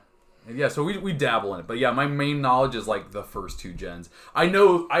yeah, so we dabble in it. But yeah, my main knowledge is like the first 2 gens. I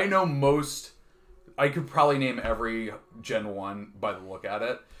know most. I could probably name every Gen 1 by the look at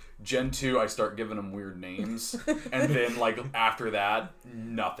it. Gen 2, I start giving them weird names, and then like after that,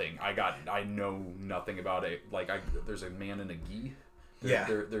 nothing. I know nothing about it. Like there's a man in a gi.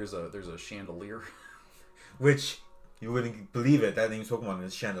 There's a chandelier. Which you wouldn't believe it. That name's Pokemon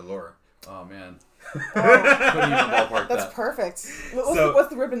is Chandelure. Oh man. Couldn't even ballpark that's that. perfect. So, what's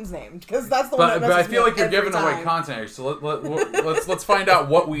the ribbon's name? Because that's the But one. I feel like you're giving time. away content. So let's find out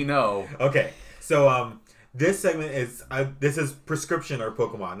what we know. Okay, so this segment is this is prescription or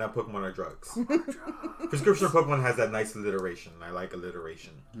Pokemon, not Pokemon or drugs. Prescription or Pokemon has that nice alliteration. I like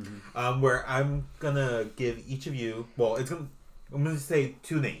alliteration. Mm-hmm. Where I'm gonna give each of you. Well, I'm gonna say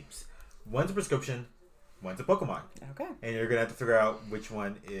 2 names. One's a prescription. One's a Pokemon. Okay. And you're gonna have to figure out which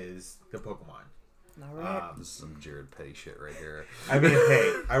one is the Pokemon. All right. This is some Jared Petty shit right here. I mean,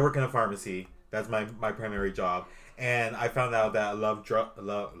 hey, I work in a pharmacy. That's my primary job. And I found out that a lot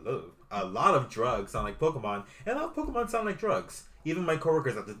of drugs sound like Pokemon, and a lot of Pokemon sound like drugs. Even my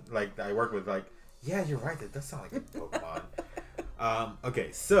coworkers that I work with, like, yeah, you're right. It does sound like a Pokemon.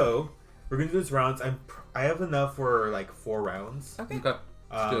 Okay, so we're gonna do this rounds. I have enough for like 4 rounds. Okay.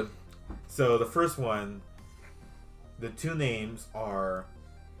 Let's do it. So the first one, the 2 names are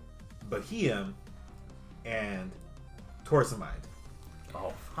Beheeyem and Torsamide.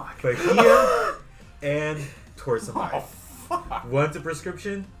 Oh fuck. Beheeyem and Torsamide. Oh fuck. One's a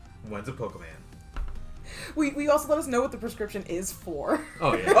prescription, one's a Pokemon. We also let us know what the prescription is for.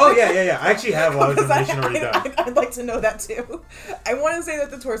 Oh yeah. Oh yeah. I actually have a lot of information already done. I'd like to know that too. I want to say that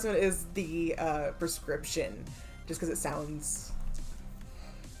the Torsamide is the prescription, just because it sounds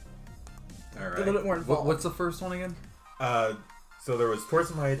All right. a little bit more involved. What's the first one again? So there was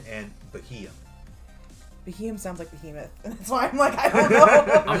Torsamide and Beheeyem. Beheeyem sounds like Behemoth. That's why I'm like, I don't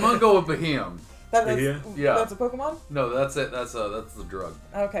know. I'm gonna go with Beheeyem. Yeah. That's a Pokemon? No, that's it. That's the drug.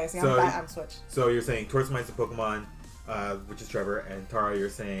 Okay, see, So- I'm switched. So you're saying Torsamite's a Pokemon, which is Trevor, and Tara, you're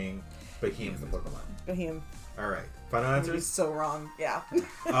saying Beheeyem's a Pokemon. Beheem. All right. Final I'm gonna be answers? so wrong. Yeah.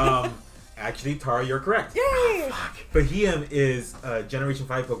 Actually, Tara, you're correct. Yay! Beheeyem is a Generation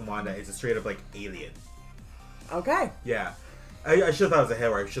 5 Pokemon that is a straight up like alien. Okay. Yeah. I should have thought it was a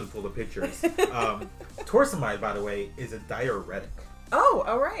hair. I should have pulled the pictures. Torsamide, by the way, is a diuretic. Oh,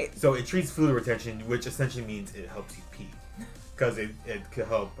 all right. So it treats fluid retention, which essentially means it helps you pee. Because it could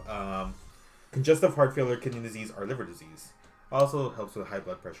help congestive heart failure, kidney disease, or liver disease. Also helps with high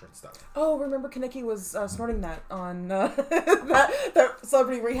blood pressure and stuff. Oh, remember Kaneki was snorting that on that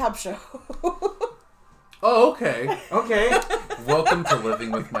celebrity rehab show. Oh, okay. Okay. Welcome to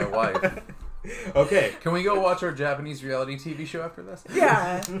living with my wife. Okay. Can we go watch our Japanese reality TV show after this?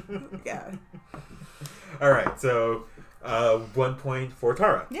 Yeah. Yeah. All right. So 1 point for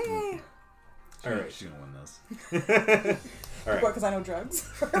Tara. Yay. All right. She's gonna win this. All right. What, because I know drugs?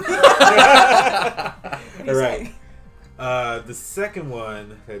 All right. The second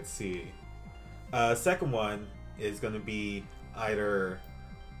one, let's see. Second one is going to be either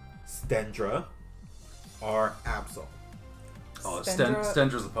Stendra or Absol. Oh, Stendra-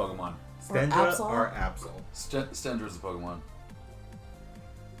 Stendra's a Pokemon. Stendra Absol? or Absol. Stendra's a Pokemon.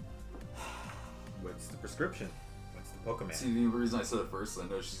 What's the prescription? What's the Pokemon? See, the reason I said it first, I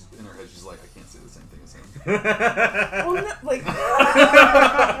know she's in her head. She's like, I can't say the same thing as him. Well, no, like,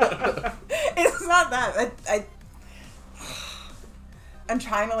 it's not that. I'm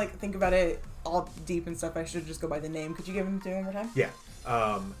trying to like think about it all deep and stuff. I should just go by the name. Could you give them to me one more time? Yeah.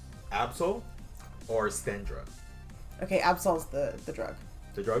 Absol or Stendra. Okay, Absol's the drug.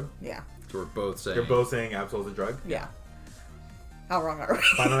 The drug? Yeah. So we're both saying. You're both saying Absol's a drug? Yeah. How wrong are we?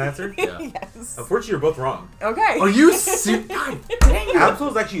 Final answer? Yeah. Yes. Unfortunately, you're both wrong. Okay. Are you serious? God dang it! Absol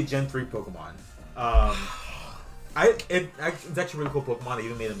is actually a Gen 3 Pokemon. It's actually a really cool Pokemon. I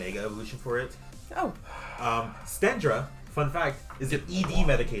even made a Mega Evolution for it. Oh. Stendra, fun fact, is an ED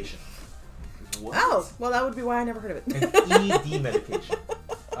medication. What? Oh. Well, that would be why I never heard of it. An ED medication.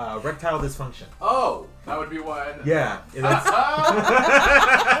 Erectile dysfunction. Oh, that would be why I didn't. Yeah.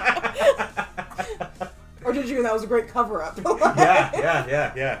 Or did you? That was a great cover up.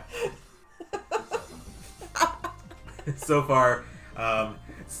 Yeah. So far,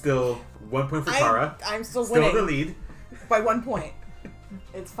 still 1 point for Tara. I'm still Still winning in the lead. by 1 point.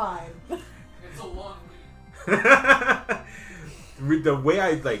 It's fine. It's a long the way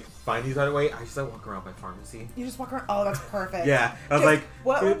I like find these, by the way, I just like walk around my pharmacy. You just walk around. Oh, that's perfect. Yeah, I was like,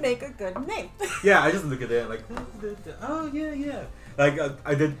 what would make a good name? Yeah, I just look at it like, oh yeah. Like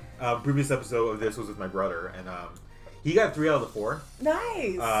I did previous episode of this was with my brother, and he got 3 out of the 4.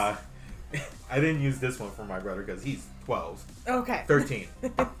 Nice. I didn't use this one for my brother because he's 12. Okay. 13.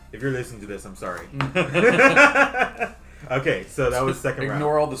 If you're listening to this, I'm sorry. Okay, so that was second round.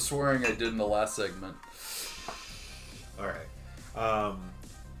 Ignore all the swearing I did in the last segment. All right.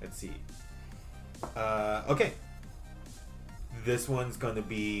 Let's see. Okay. This one's going to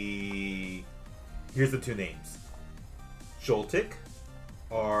be... Here's the 2 names. Joltik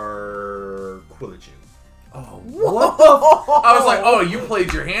or Quillichu. Oh, what the I was like, oh, you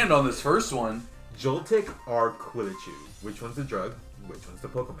played your hand on this first one. Joltik or Quillichu? Which one's the drug? Which one's the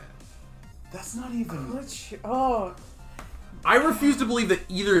Pokemon? That's not even... Quillichu. Oh. I refuse to believe that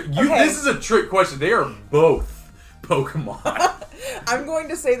either... Okay. This is a trick question. They are both Pokemon. I'm going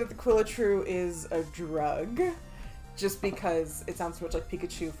to say that the Quillichu is a drug, just because it sounds so much like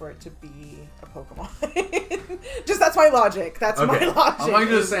Pikachu for it to be a Pokemon. Just that's my logic. That's my logic. I'm going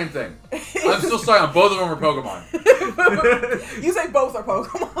to do the same thing. I'm still stuck on both of them are Pokemon. You say both are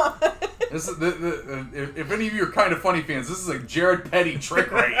Pokemon. This is if any of you are Kind of Funny fans, this is a Jared Petty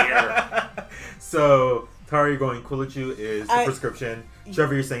trick right here. So, Tara, you're going Quillichu is the prescription.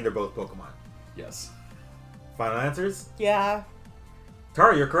 Trevor, you're saying they're both Pokemon. Yes. Final answers? Yeah.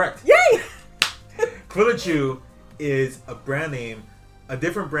 Tara, you're correct. Yay! Quillichu is a brand name, a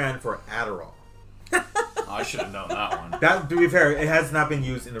different brand for Adderall. I should have known that one. That, to be fair, it has not been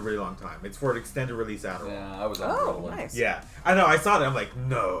used in a really long time. It's for an extended release Adderall. Yeah, I was on Oh, rolling. nice. Yeah. I know, I saw that. I'm like,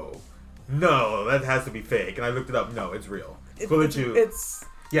 no, that has to be fake. And I looked it up. No, it's real. Quillichu. It's...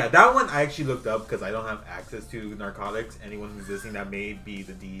 Yeah, that one I actually looked up because I don't have access to narcotics. Anyone who's listening, that may be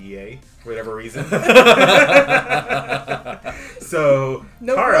the DEA for whatever reason. So,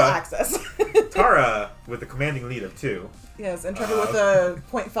 No Tara, real access. Tara with the commanding lead of 2. Yes, and Trevor with a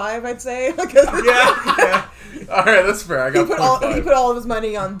 0.5, I'd say. Yeah. All right, that's fair. I got he put all of his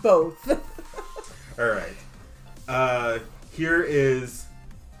money on both. All right. Here is...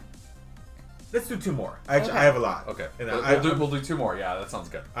 Let's do 2 more. Actually, I have a lot. Okay. And We'll do 2 more. Yeah, that sounds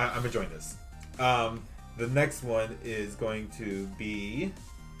good. I'm enjoying this. The next one is going to be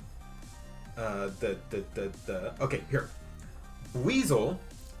okay, here. Weasel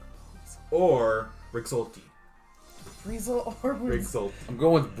or Rexulti. Weasel or Weasel? Rexulti. I'm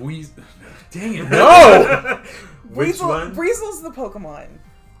going with Weasel. Dang it! No. Which Weasel, one? Weasel's the Pokemon.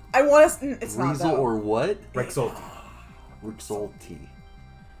 I want to. It's not Breezel though. or what? Rexulti. Rexulti.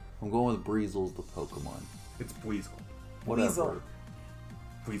 I'm going with Breezel's the Pokemon. It's Weasel. Whatever. Weasel.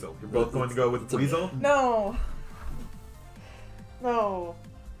 Weasel. You're both going to go with Weasel? No.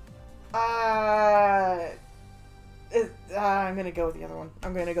 I'm gonna go with the other one.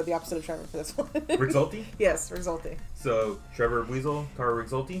 I'm gonna go the opposite of Trevor for this one. Rexulti? Yes, Rexulti. So, Trevor Weasel, Tara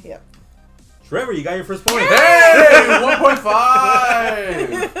Rexulti? Yep. Trevor, you got your first point. Hey,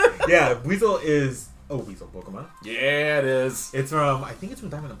 1.5. Yeah, Weasel is a Weasel Pokemon. Yeah, it is. It's from, I think it's from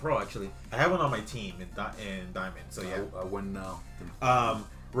Diamond and Pearl, actually. I have one on my team in Diamond, so yeah. I wouldn't know.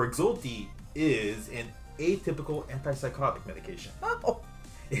 Rexulti is an atypical antipsychotic medication. Oh.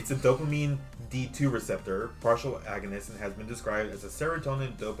 It's a dopamine D2 receptor, partial agonist, and has been described as a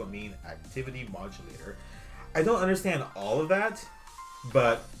serotonin dopamine activity modulator. I don't understand all of that,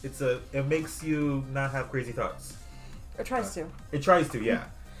 but it makes you not have crazy thoughts. It tries to. It tries to, yeah.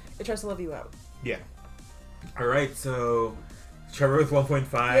 It tries to love you out. Yeah. Alright, so Trevor with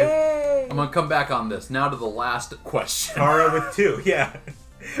 1.5. Yay! I'm gonna come back on this now to the last question. Tara with 2, yeah.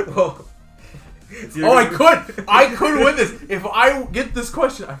 Well... Oh, I could win this. If I get this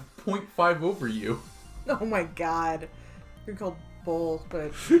question, I'm 0.5 over you. Oh my god. You're called bull,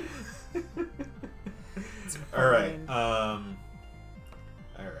 but... Alright, alright.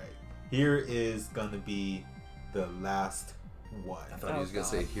 Here is gonna be the last one. I thought he was gonna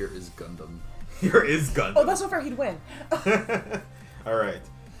say, "Here is Gundam." Here is Gundam. Oh, that's not fair. He'd win. Alright.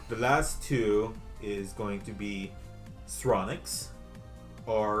 The last 2 is going to be Stronix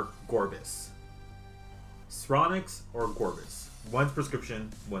or Gorbis. Stronix or Gorbis. One's prescription,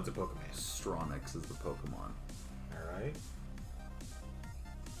 one's a Pokemon. Stronix is the Pokemon. Alright.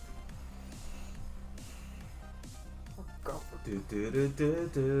 Go.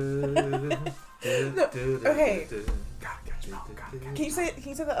 Okay. Can you say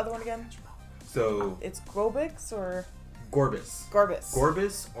the other one again? So It's Grobix or Gorbis. Gorbis?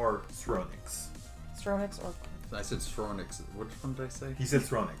 Gorbis or Stronix. Stronix or... I said Stronix. Which one did I say? He said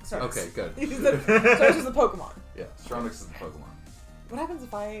Stronix. Stronix. Okay, good. Stronix is the Pokemon. Yeah, Stronix is the Pokemon. What happens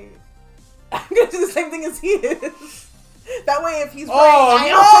if I'm gonna do the same thing as he is? That way, if he's Oh,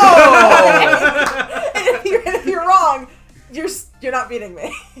 right, and if you're wrong, you're not beating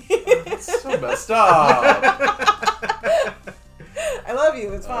me. That's so messed up. I love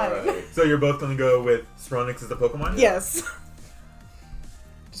you. It's fine. Right. So you're both gonna go with Spronix as the Pokemon? Yes.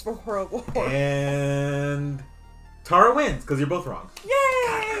 Just for horrible. And Tara wins because you're both wrong.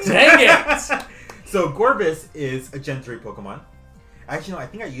 Yay! Dang it! So Gorbis is a Gen 3 Pokemon. Actually, no, I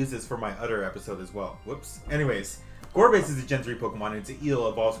think I used this for my other episode as well. Whoops. Anyways, Gorbis is a Gen 3 Pokemon. It's an eel,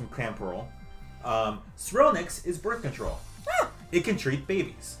 evolves from Clamperl. Spronix is birth control. It can treat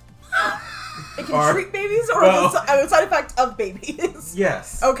babies. It can treat babies, or a side effect of babies?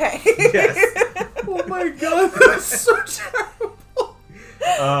 Yes. Okay. Yes. Oh my god, that's so terrible.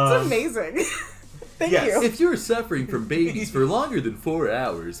 It's amazing. Thank you. If you're suffering from babies for longer than 4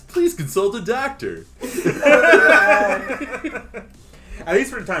 hours, please consult a doctor. At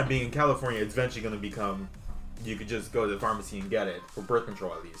least for the time being, in California, it's eventually going to become, you could just go to the pharmacy and get it, for birth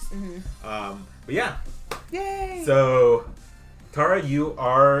control at least. Mm-hmm. But yeah. Yay! So, Tara, you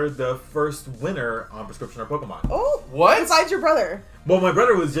are the first winner on Prescription or Pokemon. Oh, What? besides your brother. Well, my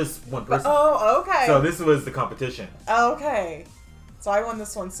brother was just one person. Oh, okay. So this was the competition. Okay. So I won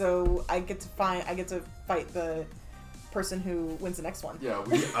this one, so I get to fight the person who wins the next one. Yeah,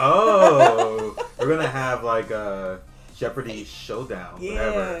 we. Oh, we're gonna have like a Jeopardy showdown. Yeah,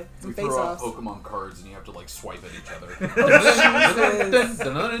 Whatever. some We throw out face-offs. Pokemon cards and you have to like swipe at each other.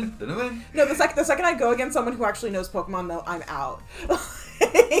 No, the second I go against someone who actually knows Pokemon, though, I'm out.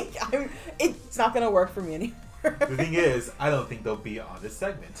 It's not gonna work for me anymore. The thing is, I don't think they'll be on this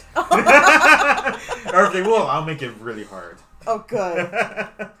segment. Or if they will, I'll make it really hard. Oh, good.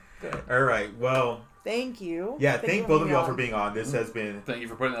 All right. Well, Thank you. yeah. you Thank for both of having y'all me for on. being on. This has been Thank you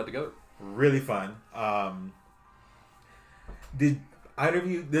for putting that together. really fun. Did either of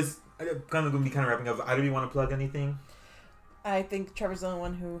you? This kind of going to be kind of wrapping up. Either of you want to plug anything? I think Trevor's the only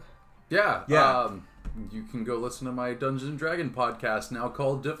one who. Yeah. Yeah. You can go listen to my Dungeons and Dragon podcast now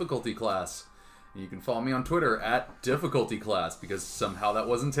called Difficulty Class. You can follow me on Twitter at Difficulty Class because somehow that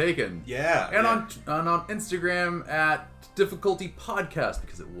wasn't taken. Yeah. And yeah. on Instagram at Difficulty Podcast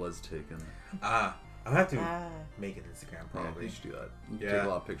because it was taken. I'll have to make an Instagram Yeah, probably. you should do that. You can Yeah. take a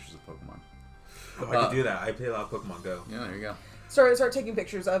lot of pictures of Pokemon. Oh, I could do that. I play a lot of Pokemon Go. Yeah, there you go. Start taking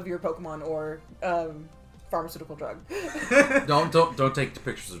pictures of your Pokemon or pharmaceutical drug. Don't take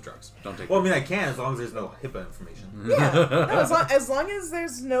pictures of drugs. Don't take. Well, I mean, I can as long as there's no HIPAA information. Yeah. No, as long as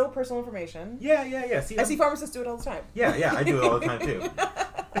there's no personal information. Yeah. I see pharmacists do it all the time. Yeah, I do it all the time too.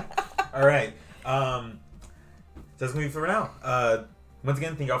 All right. That's gonna be for now. Once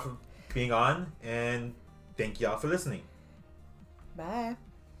again, thank y'all for being on, and thank y'all for listening. Bye.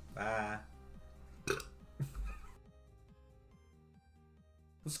 Bye.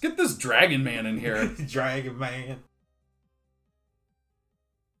 Let's get this Dragon Man in here. Dragon Man.